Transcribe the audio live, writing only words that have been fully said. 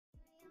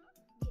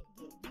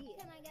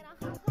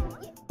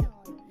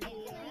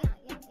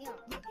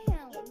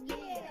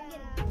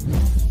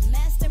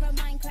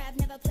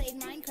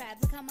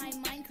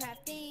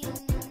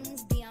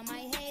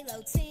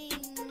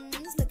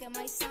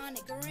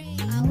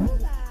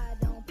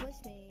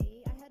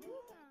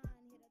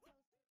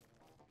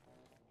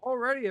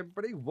Alrighty,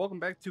 everybody, welcome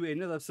back to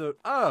another episode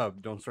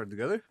of Don't Start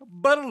Together,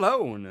 but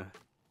Alone.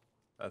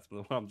 That's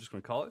what I'm just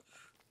going to call it.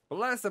 But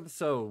last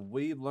episode,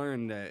 we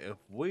learned that if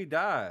we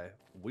die,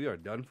 we are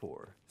done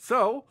for.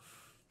 So,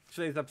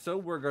 today's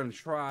episode, we're going to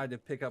try to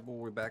pick up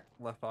where we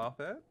left off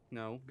at. You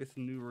know, get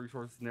some new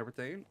resources and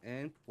everything,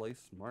 and play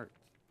smart.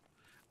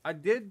 I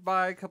did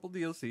buy a couple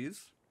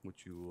DLCs,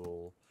 which you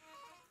will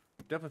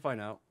definitely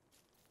find out.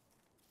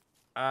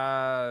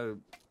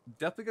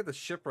 Definitely get the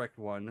shipwrecked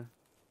one.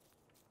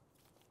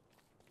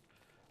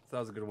 So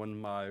that was a good one.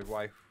 My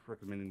wife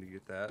recommended to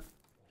get that.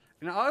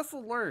 And I also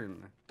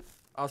learned,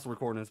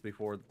 recording this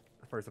before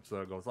the first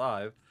episode goes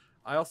live,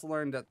 I also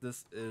learned that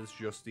this is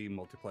just the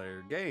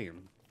multiplayer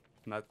game,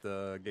 not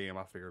the game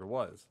I figured it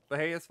was. But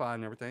hey, it's fine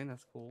and everything.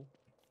 That's cool.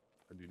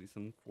 I do need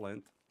some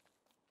flint.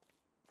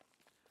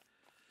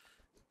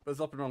 But there's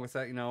nothing wrong with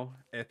that, you know.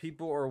 If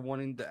people are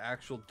wanting the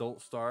actual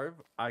Don't Starve,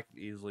 I can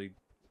easily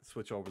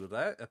switch over to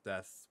that if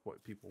that's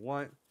what people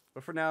want.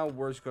 But for now,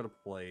 we're just going to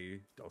play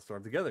Don't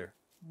Starve Together,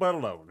 but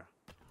alone.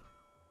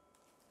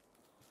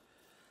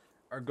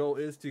 Our goal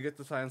is to get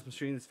the science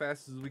machine as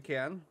fast as we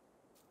can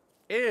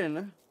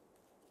and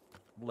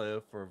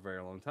live for a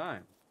very long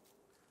time.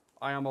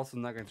 I am also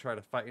not going to try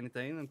to fight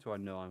anything until I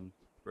know I'm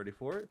ready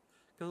for it,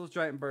 because those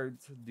giant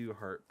birds do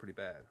hurt pretty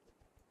bad.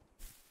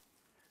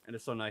 And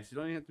it's so nice. You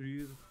don't even have to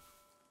use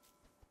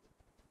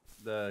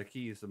the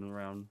keys to move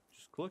around.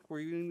 Just click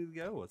where you need to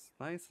go. It's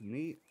nice and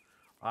neat.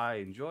 I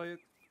enjoy it.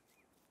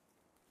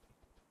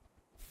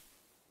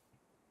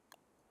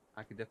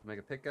 I could definitely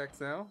make a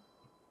pickaxe now.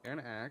 And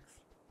an axe.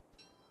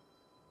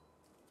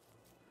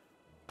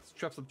 Let's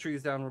chop some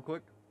trees down real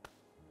quick.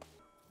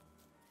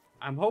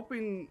 I'm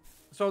hoping...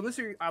 So in this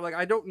series,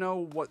 I don't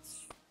know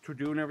what's to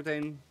do and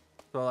everything.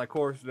 So of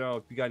course, you know,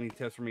 if you got any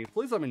tips for me,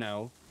 please let me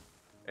know.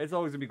 It's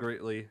always going to be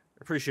greatly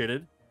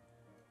appreciated.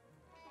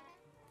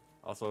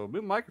 Also,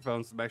 move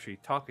microphones. I'm actually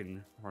talking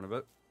in front of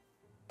it.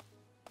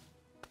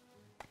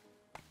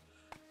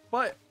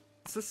 But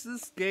since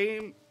this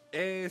game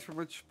is pretty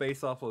much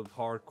based off of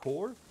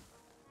hardcore,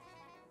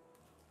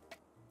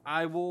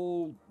 I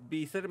will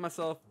be setting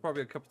myself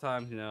probably a couple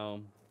times, you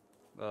know,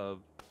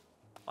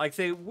 like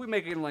say we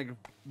make it like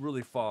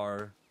really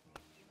far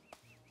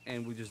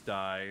and we just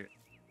die.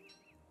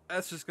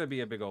 That's just gonna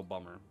be a big old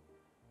bummer.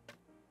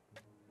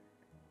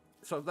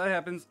 So if that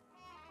happens,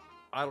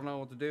 I don't know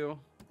what to do,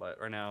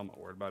 but right now I'm not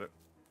worried about it.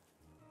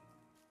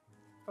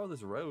 Oh,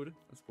 there's a road.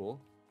 That's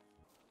cool.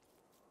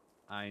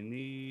 I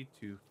need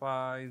to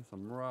find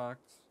some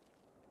rocks.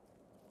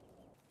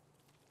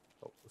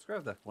 Oh, let's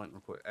grab that flint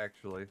real quick,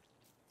 actually.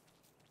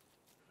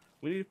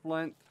 We need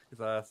flint,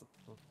 because that's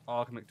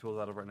all I can make tools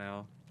out of right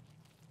now.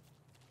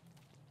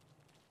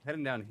 I'm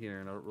heading down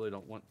here, and I really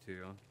don't want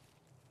to.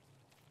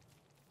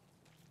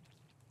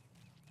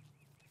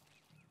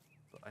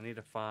 So I need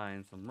to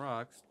find some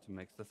rocks to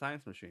make the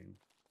science machine.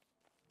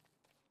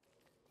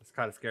 It's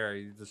kind of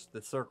scary. Just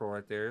the circle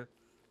right there.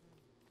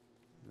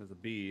 There's a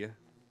bee.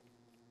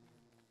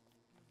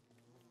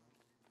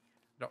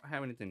 Don't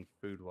have anything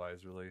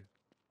food-wise, really.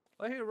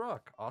 Oh, hey, a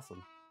rock.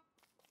 Awesome.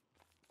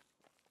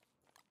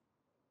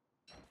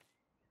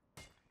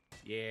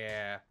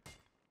 Yeah.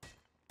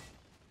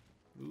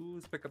 Ooh,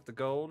 let's pick up the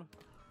gold.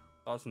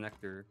 Oh, it's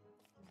nectar.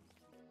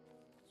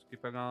 Let's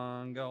keep it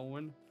on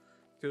going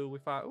till we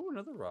find... Ooh,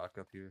 another rock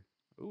up here.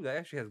 Ooh, that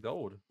actually has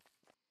gold.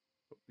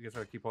 We guess I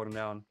gotta keep holding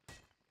down.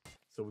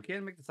 So we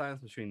can make the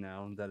science machine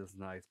now, and that is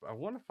nice. But I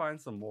want to find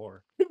some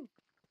more.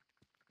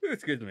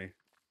 Excuse me.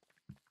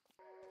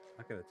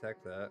 I can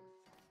attack that.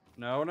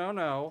 No, no,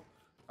 no.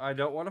 I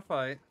don't want to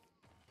fight.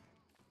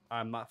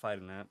 I'm not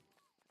fighting that.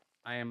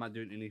 I am not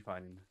doing any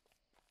fighting.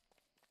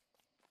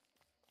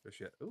 Good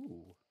shit.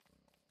 Ooh.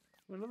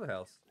 Another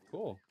house.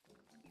 Cool.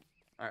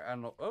 Alright, I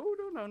don't know. Oh,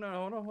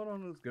 no. Hold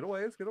on. Let's get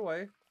away. Let's get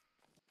away.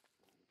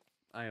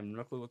 I am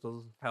no clue what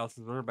those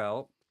houses are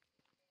about.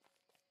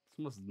 It's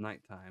almost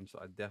nighttime, so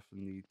I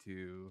definitely need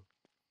to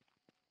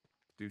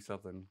do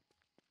something.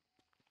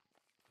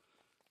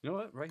 You know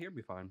what? Right here would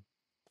be fine.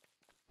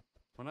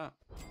 Why not?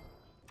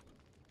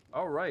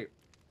 Alright.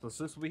 So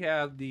since we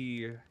have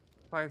the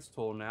science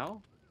tool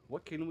now,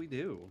 what can we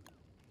do?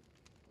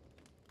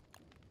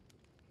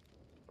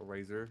 A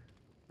razor.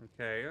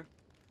 Okay.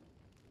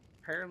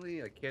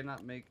 Apparently I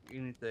cannot make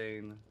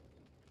anything.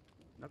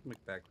 Not to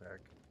make backpack.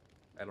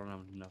 I don't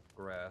have enough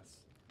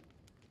grass.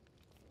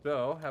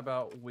 So how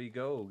about we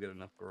go get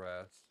enough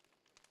grass?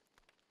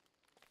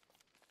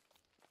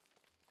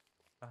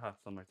 Aha,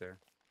 some right there.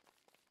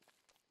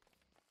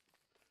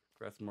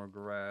 Grab some more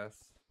grass.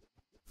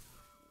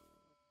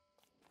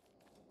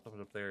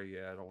 Something up there,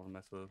 yeah, I don't want to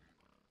mess with.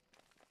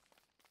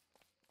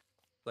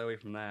 Stay away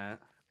from that.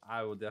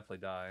 I will definitely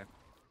die.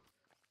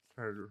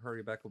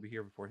 Hurry back, we'll be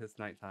here before it hits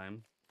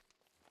nighttime.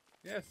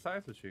 Yeah, it's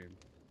science machine.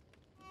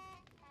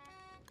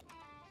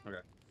 Okay.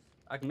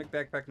 I can make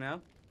backpack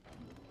now.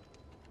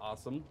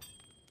 Awesome.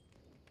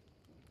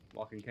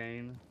 Walking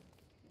cane.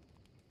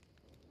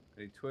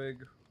 A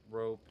twig,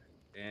 rope,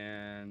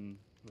 and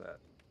that.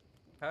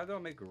 How do I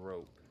make a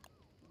rope?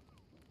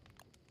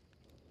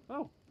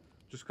 Oh,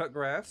 just cut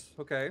grass.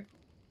 Okay.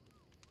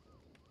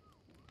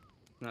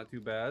 Not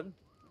too bad.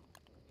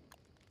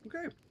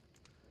 Okay.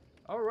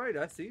 Alright,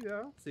 I see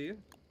now. See.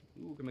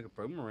 Ooh, we can make a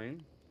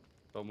boomerang.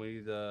 But we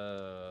need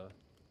a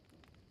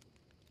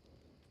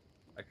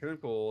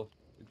chemical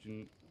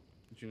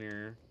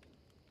engineer.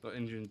 The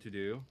engine to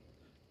do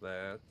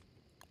that.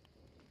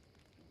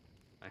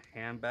 A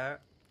hand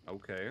bat.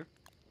 Okay.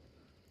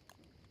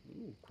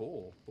 Ooh,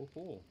 cool.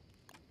 Cool.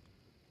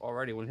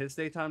 Alrighty, when it's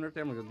daytime and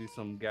everything, we're gonna do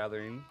some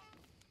gathering.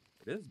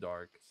 It is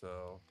dark,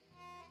 so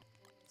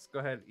let's go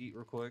ahead and eat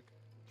real quick.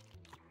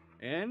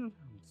 And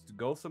let's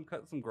go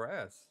cut some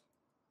grass.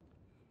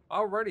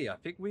 Alrighty, I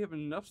think we have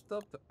enough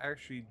stuff to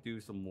actually do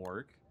some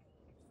work.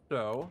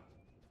 So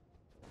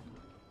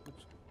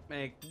let's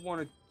make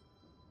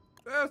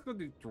let's go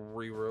do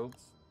 3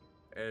 ropes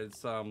and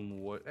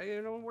some wood. Hey,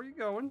 you know where you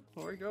going?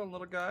 Where you going,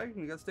 little guy?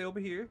 You gotta stay over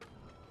here.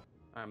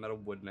 I'm out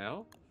of wood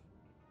now.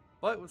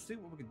 But let's see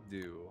what we can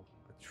do.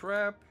 A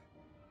trap,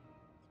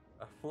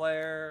 a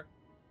flare,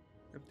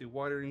 empty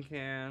watering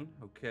can.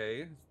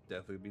 Okay, it's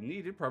definitely be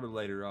needed probably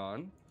later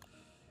on.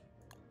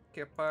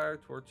 Campfire,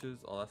 torches,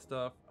 all that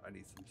stuff. I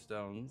need some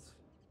stones.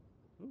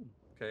 Ooh,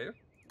 okay.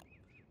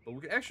 But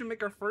we can actually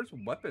make our first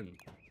weapon.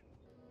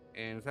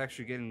 And it's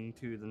actually getting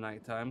to the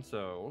nighttime,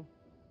 so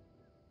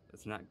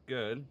that's not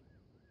good.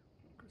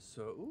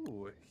 So,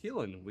 ooh,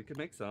 healing. We could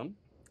make some.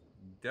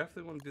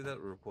 Definitely want to do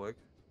that real quick.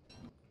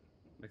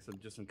 Make some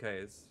just in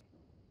case.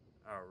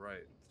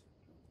 Alright.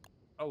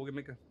 Oh, we can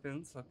make a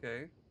fence,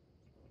 okay.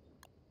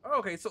 Oh,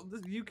 okay, so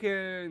you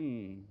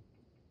can...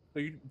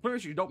 pretty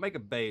much you don't make a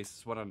base,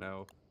 is what I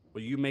know.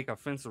 But you make a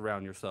fence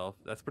around yourself.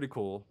 That's pretty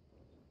cool.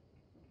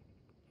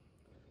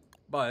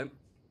 But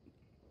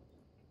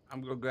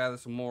I'm gonna gather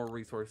some more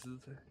resources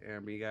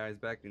and be guys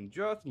back in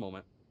just a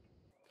moment.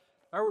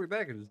 Alright, we're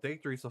back. It's day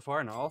 3 so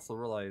far, and I also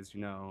realized,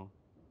 you know,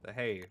 that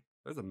hey,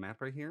 there's a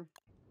map right here.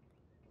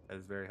 That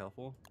is very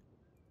helpful.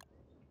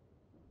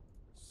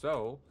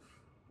 So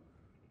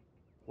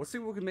let's see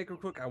what we can make real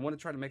quick. I want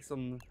to try to make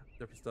some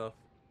different stuff.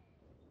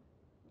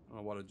 I don't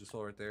know what I just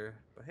saw right there.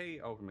 But hey,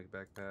 oh, we can make a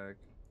backpack.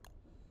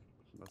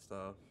 Some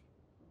stuff.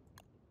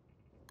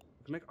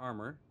 We can make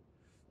armor.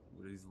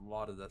 There's a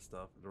lot of that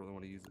stuff. I don't really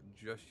want to use it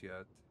just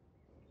yet.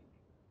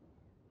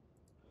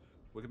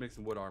 We can make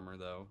some wood armor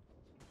though.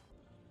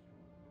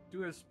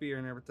 Do a spear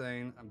and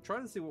everything. I'm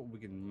trying to see what we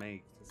can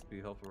make to be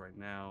helpful right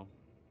now.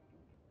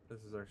 This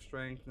is our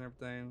strength and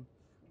everything.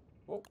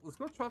 Well, let's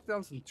go chop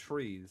down some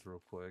trees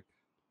real quick.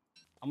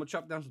 I'm gonna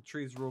chop down some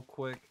trees real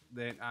quick.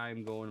 Then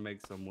I'm going to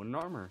make some wooden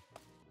armor.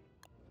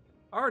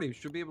 Alrighty, we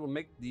should be able to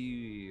make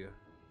the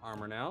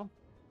armor now.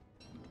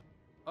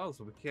 Oh,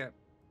 so we can't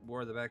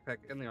wear the backpack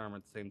and the armor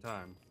at the same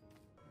time.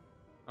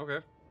 Okay.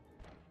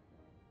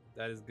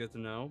 That is good to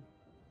know.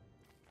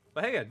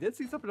 But hey, I did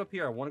see something up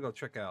here I want to go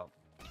check out.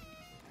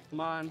 Come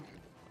on.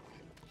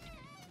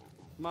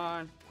 Come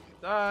on.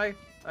 Die.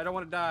 I don't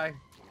want to die.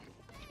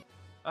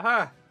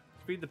 Aha!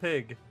 Feed the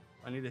pig.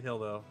 I need a heal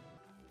though.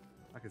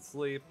 I can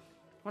sleep.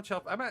 Much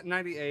help. I'm at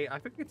 98. I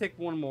think we can take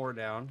one more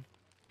down.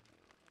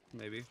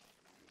 Maybe.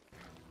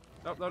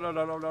 Nope,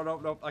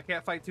 no. I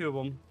can't fight 2 of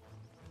them.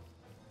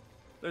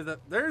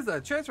 There's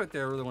a chance right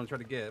there I really want to try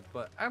to get,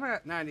 but I'm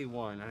at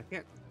 91 and I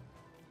can't.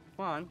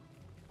 Come on.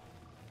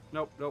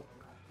 Nope.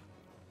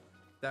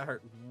 That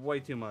hurt way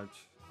too much.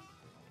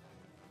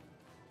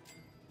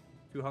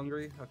 Too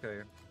hungry?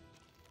 Okay.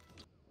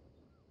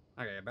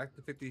 Okay, back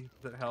to 50%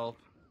 health.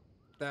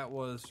 That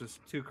was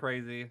just too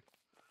crazy.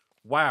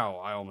 Wow,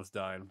 I almost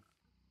died.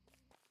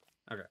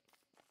 Okay.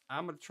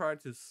 I'm gonna try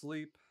to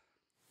sleep.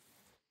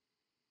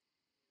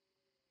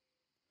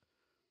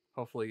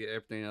 Hopefully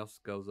everything else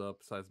goes up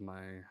besides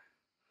my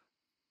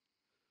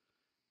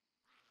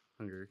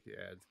hunger.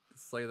 Yeah,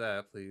 slay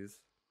that, please.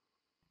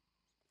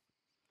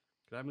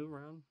 Can I move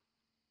around?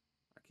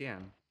 I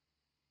can.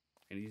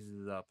 And it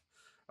eases it up.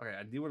 Okay,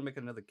 I do want to make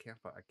another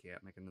campfire. I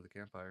can't make another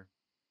campfire.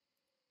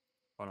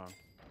 Hold on.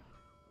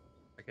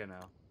 I can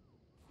now.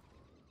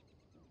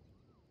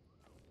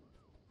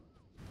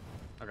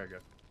 Okay,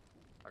 good.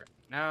 Okay,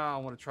 now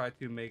I want to try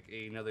to make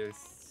another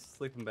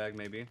sleeping bag,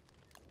 maybe.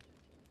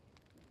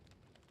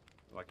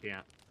 Oh, I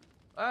can't.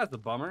 That's a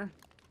bummer.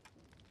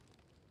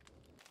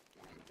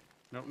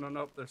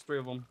 Nope. There's 3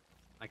 of them.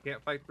 I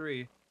can't fight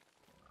 3. If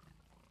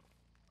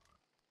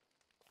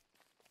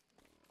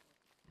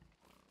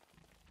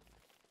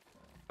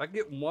I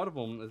get one of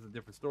them, it's a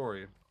different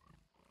story.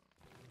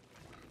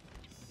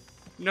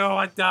 No,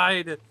 I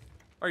died.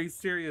 Are you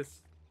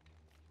serious?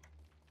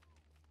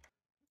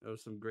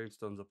 There's some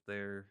gravestones up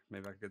there.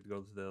 Maybe I could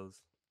go to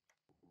those.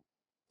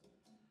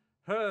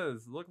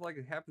 Look like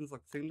it happens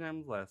like the same time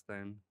as last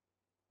time.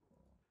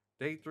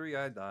 Day 3,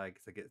 I die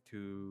because I get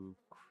too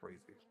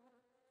crazy.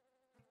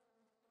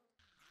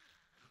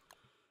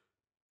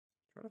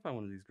 Try to find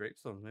one of these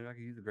gravestones. Maybe I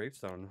could use a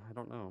gravestone. I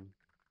don't know.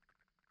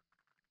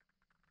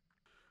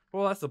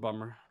 Well, that's a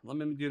bummer. Let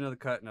me do another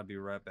cut and I'll be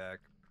right back.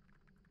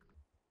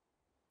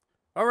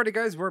 Alrighty,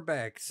 guys, we're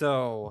back.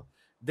 So,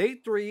 day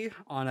 3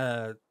 on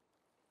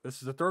this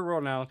is the 3rd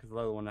roll now because the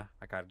other one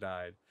I kind of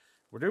died.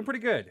 We're doing pretty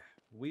good.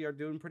 We are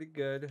doing pretty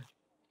good.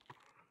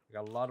 We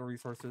got a lot of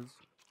resources.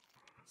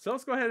 So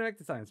let's go ahead and make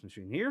the science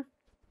machine here.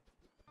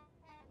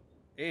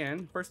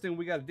 And first thing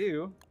we got to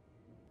do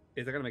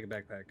is I got to make a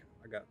backpack.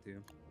 I got to.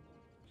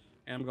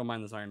 And I'm going to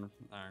mine this iron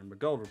but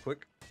gold real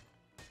quick.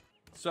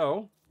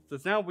 So,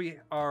 since now we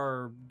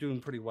are doing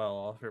pretty well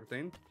off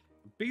everything.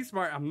 Be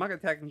smart. I'm not going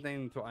to attack anything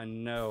until I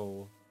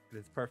know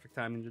it's perfect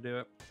timing to do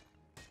it.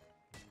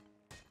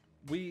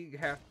 We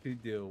have to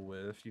deal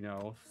with, you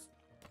know,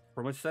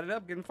 pretty much set it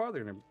up, getting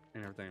farther and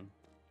everything.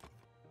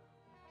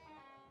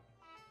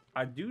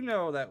 I do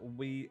know that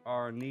we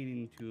are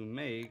needing to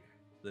make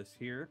this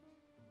here.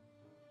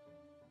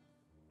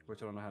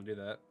 Which I don't know how to do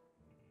that.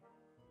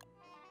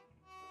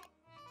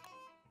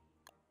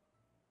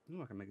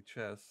 Ooh, I can make a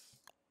chest.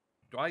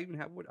 Do I even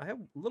have wood? I have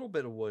a little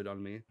bit of wood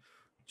on me.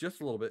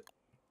 Just a little bit.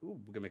 Ooh,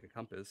 we're gonna make a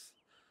compass.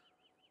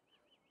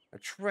 A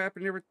trap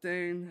and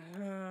everything.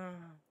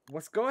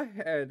 Let's go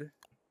ahead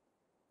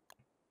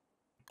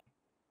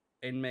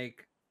and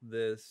make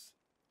this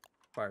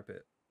fire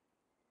pit.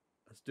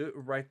 Let's do it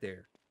right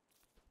there.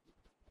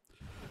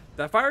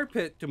 That fire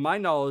pit, to my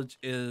knowledge,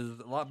 is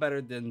a lot better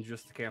than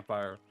just a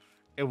campfire.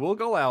 It will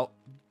go out,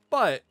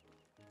 but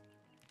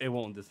it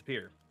won't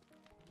disappear.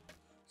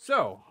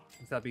 So,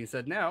 with that being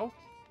said, now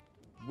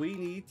we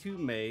need to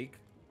make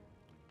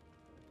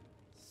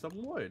some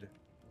wood.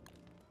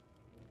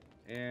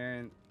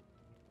 And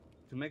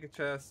to make a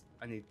chest,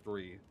 I need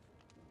 3.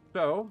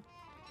 So,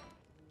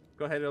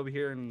 go ahead over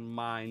here and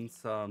mine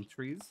some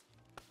trees.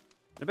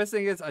 The best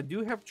thing is, I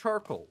do have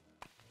charcoal.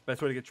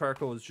 Best way to get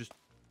charcoal is just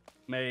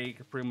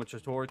make pretty much a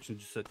torch and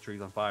just set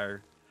trees on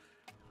fire.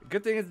 The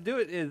good thing is to do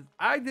it is,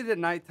 I did it at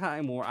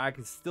nighttime where I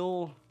could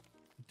still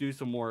do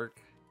some work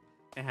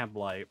and have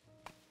light.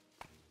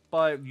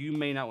 But you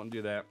may not want to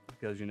do that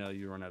because, you know,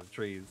 you run out of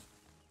trees.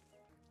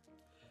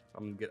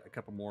 I'm going to get a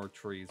couple more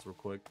trees real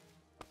quick.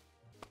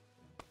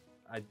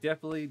 I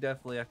definitely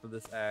after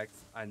this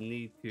axe, I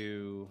need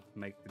to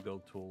make the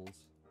build tools.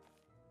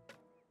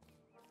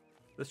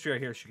 This tree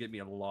right here should get me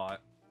a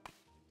lot.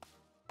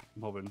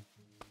 I'm hoping.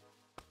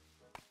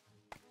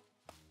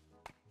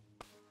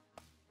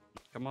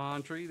 Come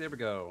on, tree. There we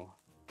go.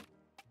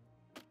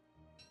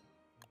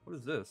 What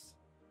is this?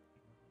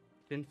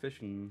 Tin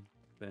fishing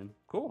bin.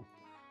 Cool.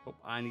 Oh,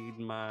 I need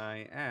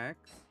my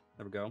axe.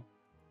 There we go.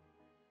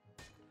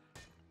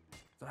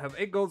 So I have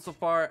 8 gold so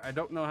far. I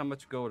don't know how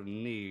much gold I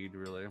need,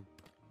 really.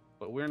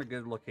 But we're in a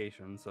good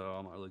location, so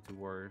I'm not really too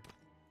worried.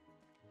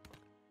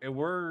 And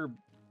we're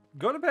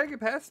going to make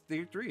it past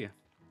tier 3,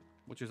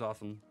 which is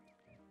awesome.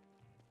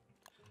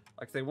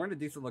 Like I say, we're in a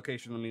decent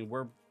location. I mean,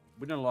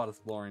 we've done a lot of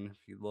exploring,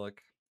 if you look.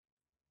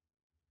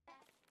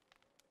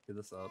 Get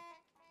this up.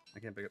 I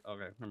can't pick it.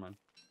 Okay, never mind.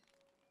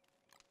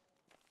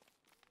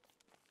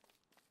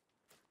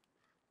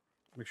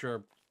 Make sure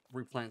I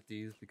replant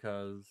these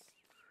because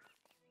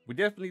we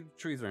definitely need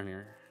trees around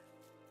here.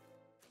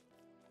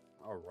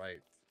 Alright.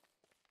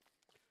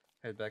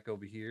 Head back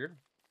over here.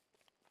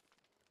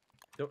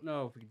 Don't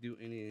know if we can do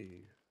any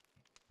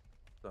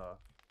stuff.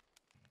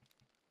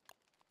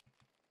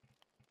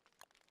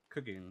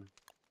 Cooking.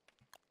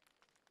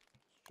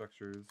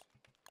 Structures.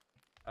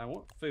 I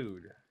want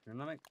food.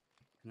 Can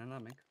I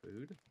not make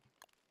food?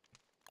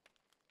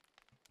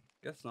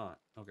 Guess not.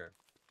 Okay.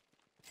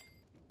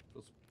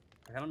 So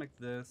I gotta make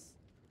this.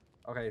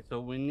 Okay,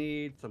 so we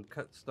need some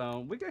cut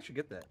stone. We should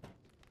get that.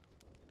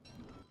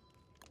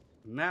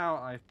 Now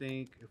I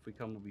think if we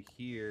come over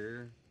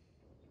here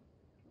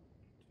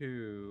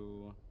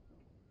to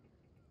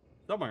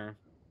somewhere.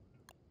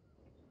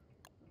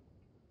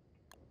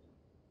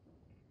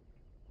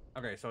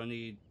 Okay, so I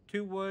need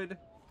 2 wood.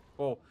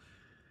 Well,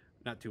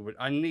 not 2 wood.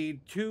 I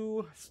need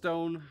 2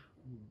 stone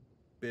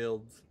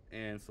builds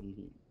and some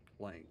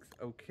planks.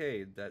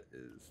 Okay, that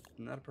is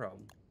not a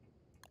problem.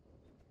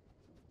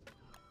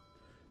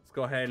 Let's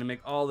go ahead and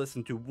make all this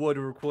into wood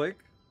real quick.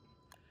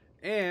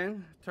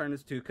 And turn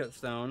this to cut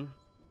stone.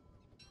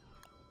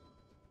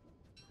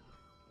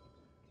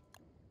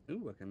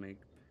 Ooh, I can make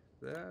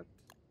that.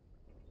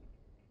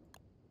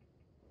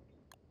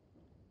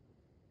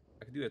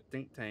 I could do a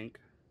think tank.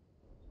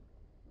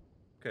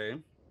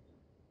 Okay.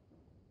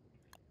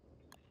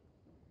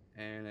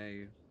 And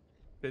a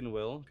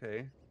pinwheel.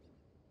 Okay.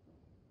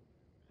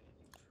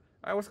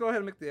 Alright, let's go ahead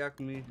and make the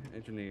alchemy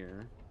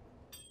engineer.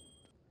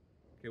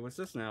 Okay, what's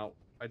this now?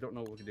 I don't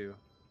know what we can do.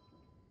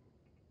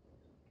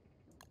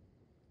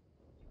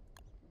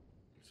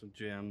 Some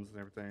gems and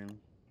everything.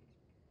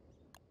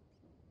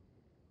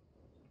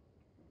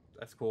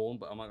 That's cool,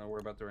 but I'm not gonna worry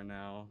about that right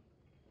now.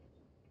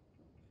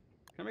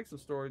 Can I make some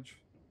storage?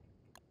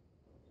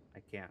 I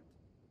can't.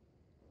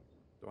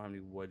 Don't have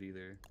any wood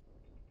either.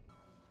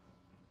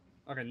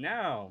 Okay,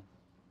 now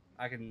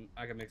I can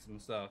make some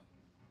stuff.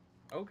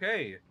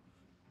 Okay.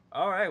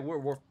 All right,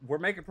 we're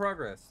making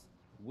progress.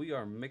 We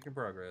are making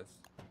progress.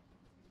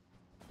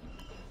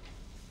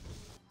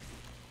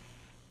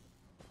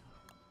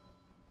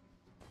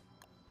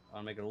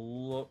 I'll make it a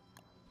little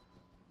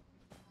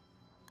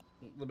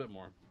bit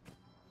more.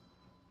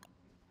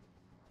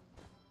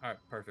 All right,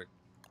 perfect.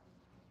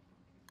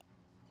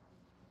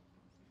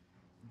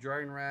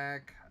 Drying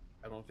rack.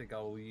 I don't think I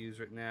will use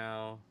right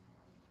now.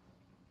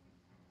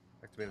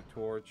 Activate a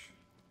torch.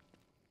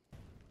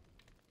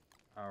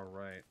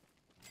 Alright.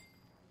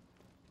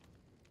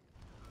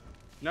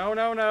 No,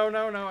 no, no,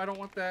 no, no. I don't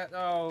want that.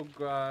 Oh,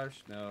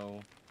 gosh. No.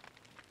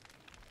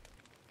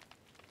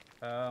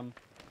 How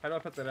do I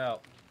put that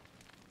out?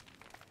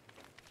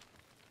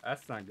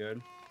 That's not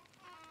good.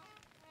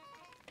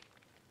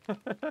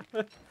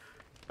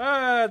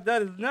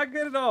 That is not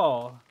good at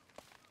all.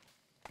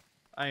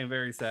 I am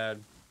very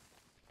sad.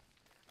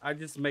 I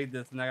just made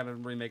this and I gotta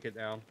remake it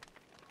now.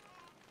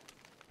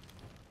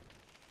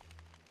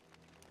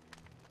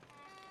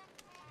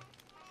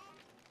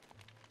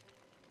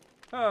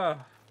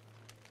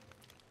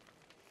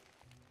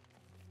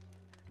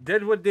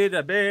 Deadwood did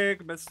a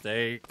big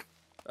mistake.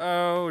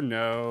 Oh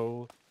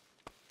no.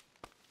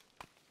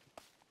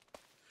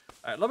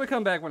 Alright, let me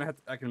come back when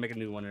I can make a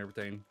new one and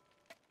everything.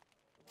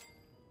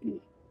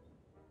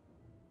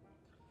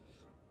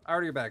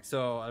 Alright, you're back.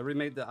 So I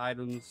remade the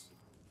items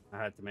I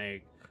had to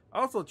make.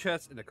 Also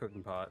chests in a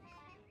cooking pot.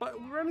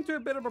 But we ran into a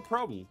bit of a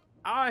problem.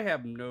 I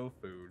have no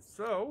food,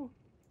 so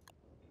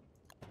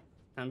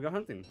time to go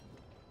hunting.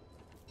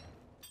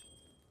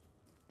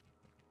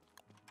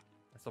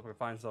 Let's hope I can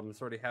find something.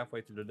 It's already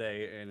halfway through the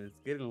day and it's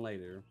getting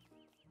later.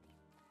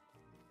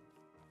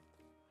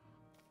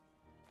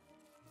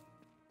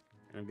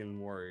 And I'm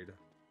getting worried.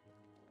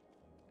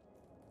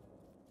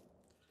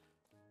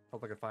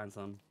 Hope I can find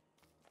some.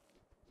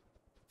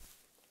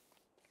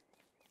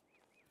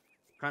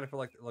 Kind of feel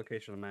like the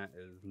location I'm at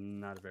is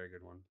not a very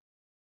good one.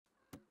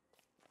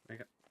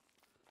 Okay.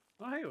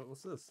 Oh, hey,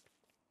 what's this?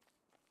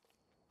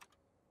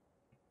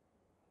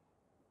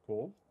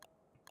 Cool.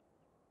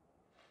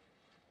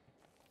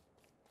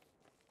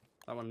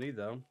 That one I need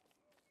though.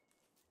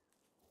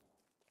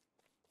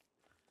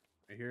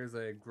 Here's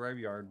a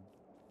graveyard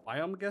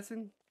biome, I'm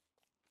guessing.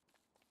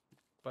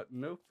 But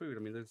no food. I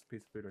mean, there's a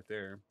piece of food right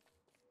there.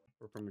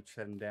 We're pretty much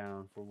heading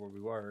down for where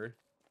we were.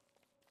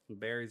 Some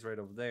berries right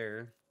over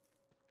there.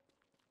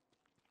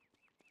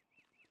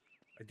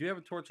 I do have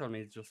a torch on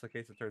me just in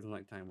case it turns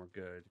nighttime. We're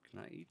good. Can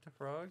I eat the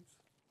frogs?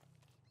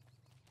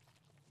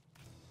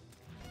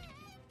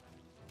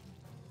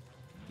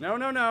 No,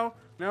 no, no.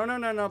 No, no,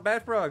 no, no.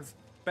 Bad frogs.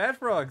 Bad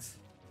frogs.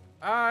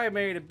 I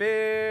made a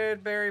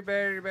bad, very,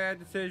 very bad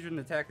decision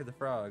to attack the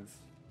frogs.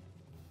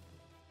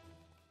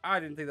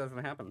 I didn't think that was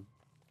going to happen.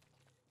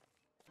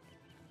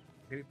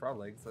 I eat frog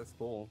legs. That's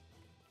cool.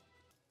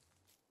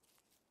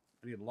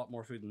 I need a lot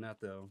more food than that,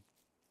 though.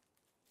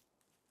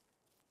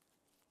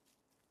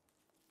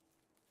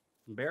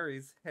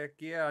 Berries. Heck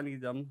yeah, I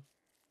need them.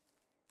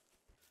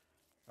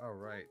 All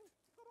right.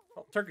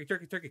 Oh, turkey,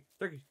 turkey, turkey,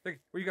 turkey, turkey.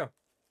 Where you go?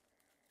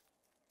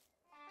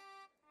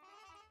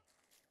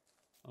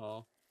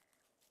 Oh.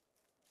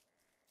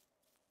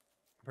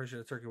 I'm pretty sure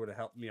the turkey would have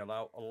helped me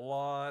out a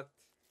lot.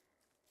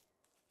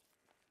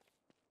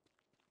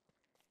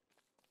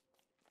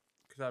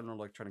 Because I don't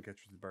like trying to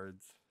catch these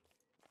birds.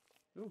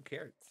 Ooh,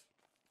 carrots.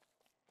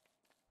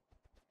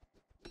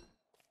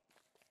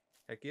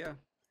 Heck yeah.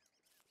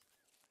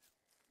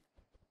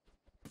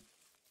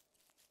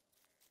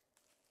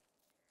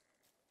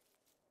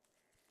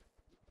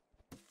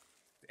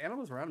 The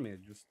animals around me,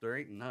 there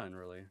ain't none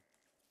really.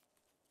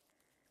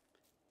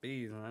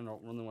 Bees, and I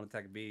don't really want to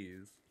attack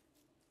bees.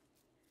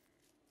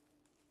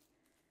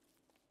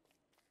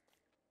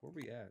 Where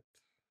we at?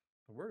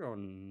 We're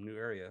going new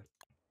area.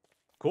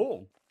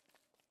 Cool.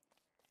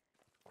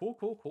 Cool,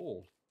 cool,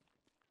 cool.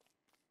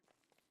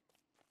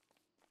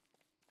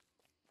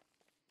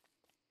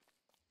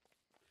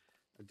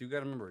 I do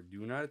gotta remember, do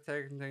not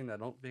attack anything that I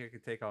don't think I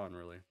could take on,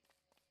 really.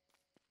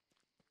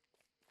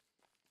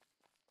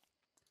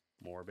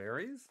 More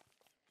berries?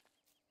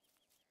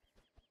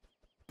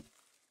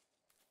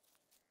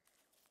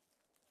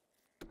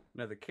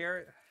 Another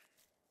carrot.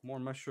 More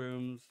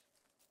mushrooms.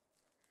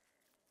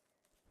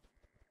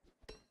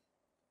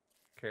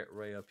 Carrot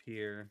right up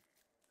here.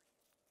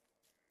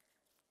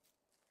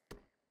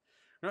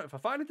 You know, if I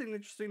find anything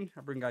interesting,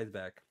 I'll bring guys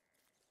back.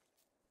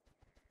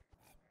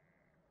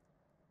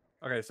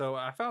 Okay, so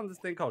I found this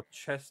thing called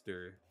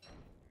Chester.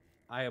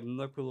 I have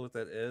no clue what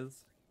that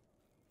is.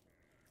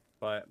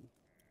 But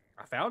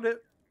I found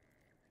it.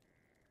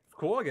 It's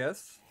cool, I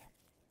guess.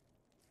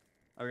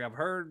 I mean, I've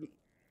heard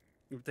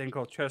a thing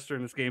called Chester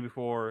in this game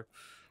before,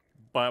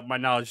 but my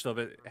knowledge of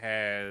it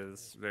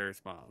has very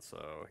small,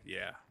 so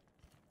yeah.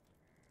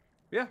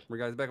 Yeah,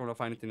 bring guys back when I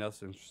find anything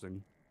else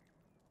interesting.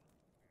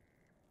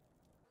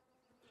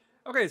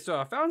 Okay, so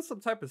I found some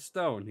type of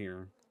stone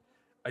here.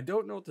 I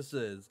don't know what this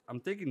is. I'm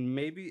thinking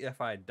maybe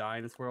if I die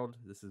in this world,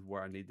 this is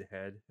where I need to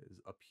head,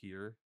 is up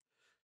here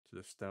to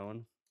the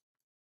stone.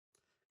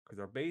 Because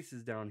our base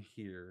is down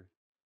here.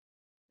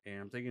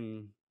 And I'm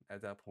thinking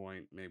at that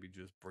point, maybe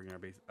just bring our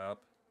base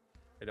up.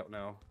 I don't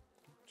know.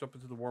 Jump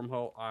into the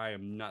wormhole. I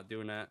am not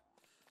doing that.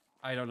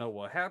 I don't know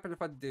what will happen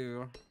if I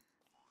do.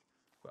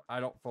 But I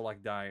don't feel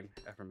like dying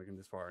after making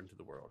this far into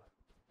the world.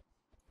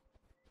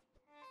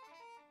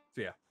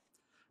 So yeah.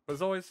 But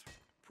as always,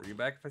 bring you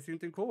back if I see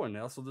anything cool. And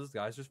also these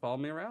guys just follow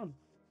me around.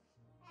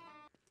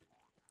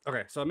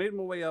 Okay, so I made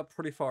my way up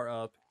pretty far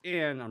up.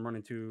 And I'm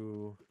running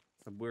to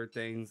some weird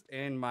things.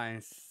 And my,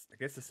 I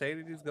guess the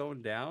sanity is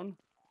going down.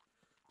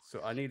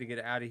 So I need to get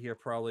out of here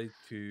probably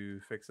to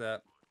fix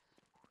that.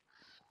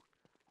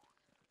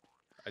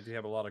 I do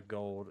have a lot of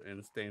gold, and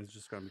this thing's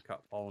just going to be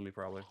following me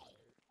probably.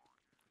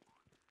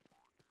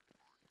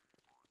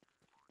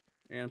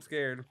 And I'm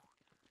scared.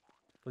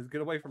 Please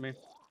get away from me.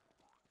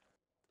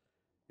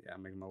 Yeah,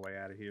 I'm making my way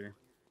out of here.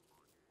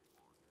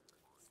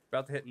 It's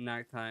about to hit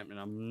nighttime, and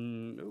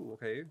I'm... Ooh,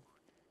 okay.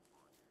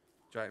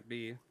 Giant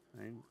bee.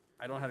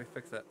 I don't know how to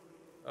fix that.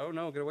 Oh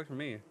no, get away from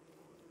me. It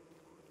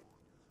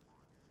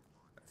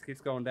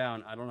keeps going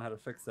down. I don't know how to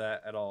fix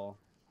that at all.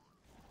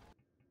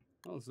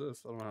 What is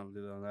this? I don't know how to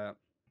do that.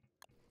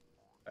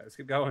 Alright, let's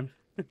keep going.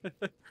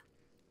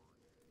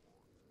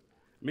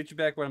 Meet you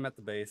back when I'm at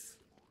the base.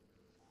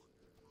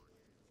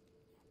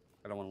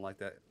 I don't want to like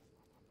that.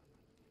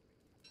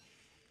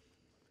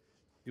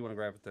 You want to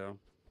grab it though.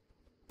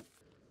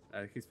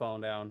 It keeps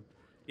falling down.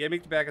 Yeah,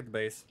 meet you back at the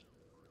base.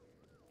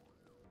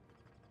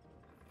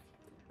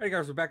 Hey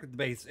guys, we're back at the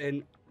base,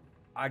 and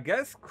I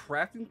guess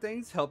crafting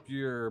things help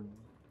your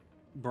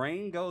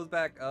brain goes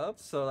back up,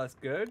 so that's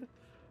good.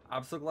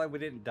 I'm so glad we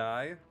didn't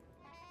die.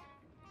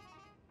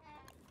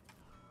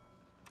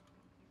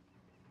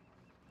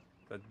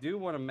 But I do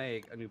want to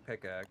make a new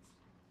pickaxe.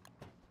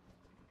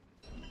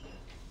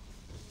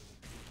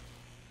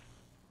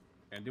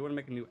 And I do want to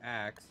make a new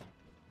axe.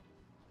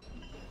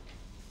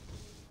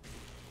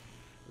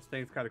 This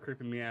thing's kind of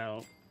creeping me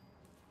out.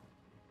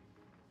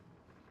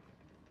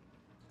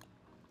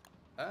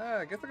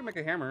 I guess I can make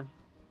a hammer.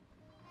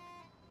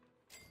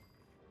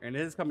 And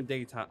it is coming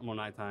daytime, well,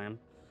 nighttime.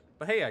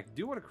 But hey, I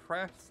do want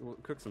to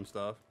cook some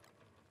stuff.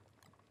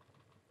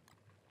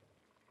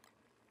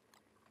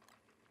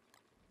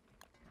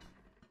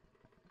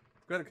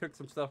 Gotta cook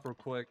some stuff real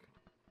quick.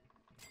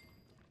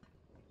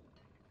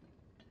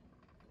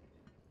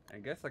 I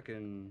guess I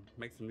can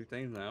make some new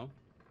things now,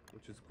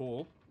 which is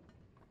cool.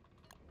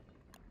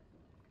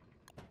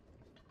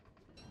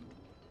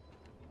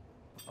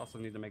 Also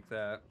need to make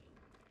that.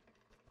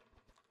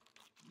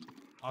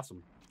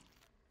 Awesome.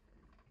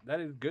 That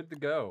is good to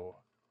go.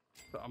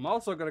 So I'm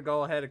also going to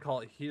go ahead and call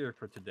it here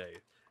for today.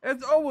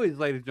 As always,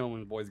 ladies and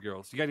gentlemen, boys and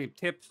girls, you got any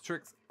tips,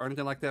 tricks, or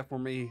anything like that for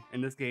me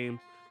in this game,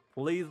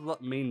 please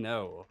let me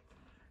know.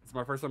 It's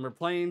my first time ever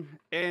playing,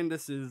 and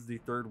this is the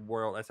third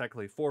world, that's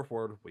actually fourth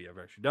world we have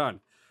actually done.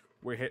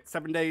 We hit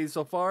 7 days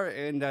so far,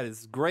 and that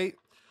is great.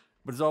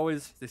 But as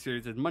always, this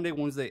series is Monday,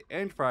 Wednesday,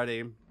 and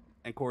Friday. And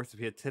of course, if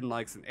you hit 10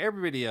 likes in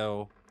every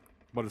video,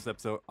 bonus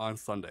episode on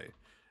Sunday.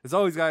 As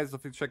always, guys, don't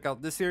forget to check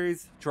out this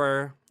series,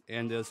 Trier,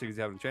 and the series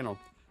you have on the channel.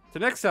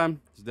 Till next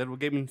time, this is Deadwood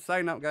Gaming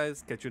signing out,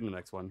 guys. Catch you in the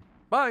next one.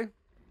 Bye!